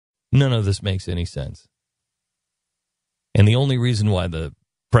None of this makes any sense. And the only reason why the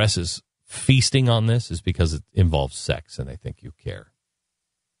press is feasting on this is because it involves sex, and they think you care.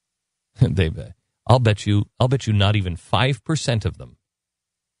 I'll bet you not even 5% of them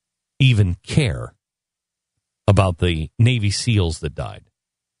even care about the Navy SEALs that died.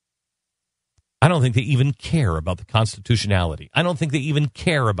 I don't think they even care about the constitutionality. I don't think they even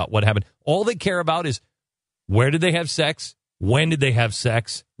care about what happened. All they care about is where did they have sex? When did they have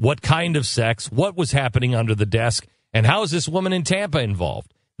sex? What kind of sex? What was happening under the desk? And how is this woman in Tampa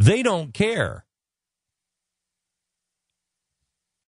involved? They don't care.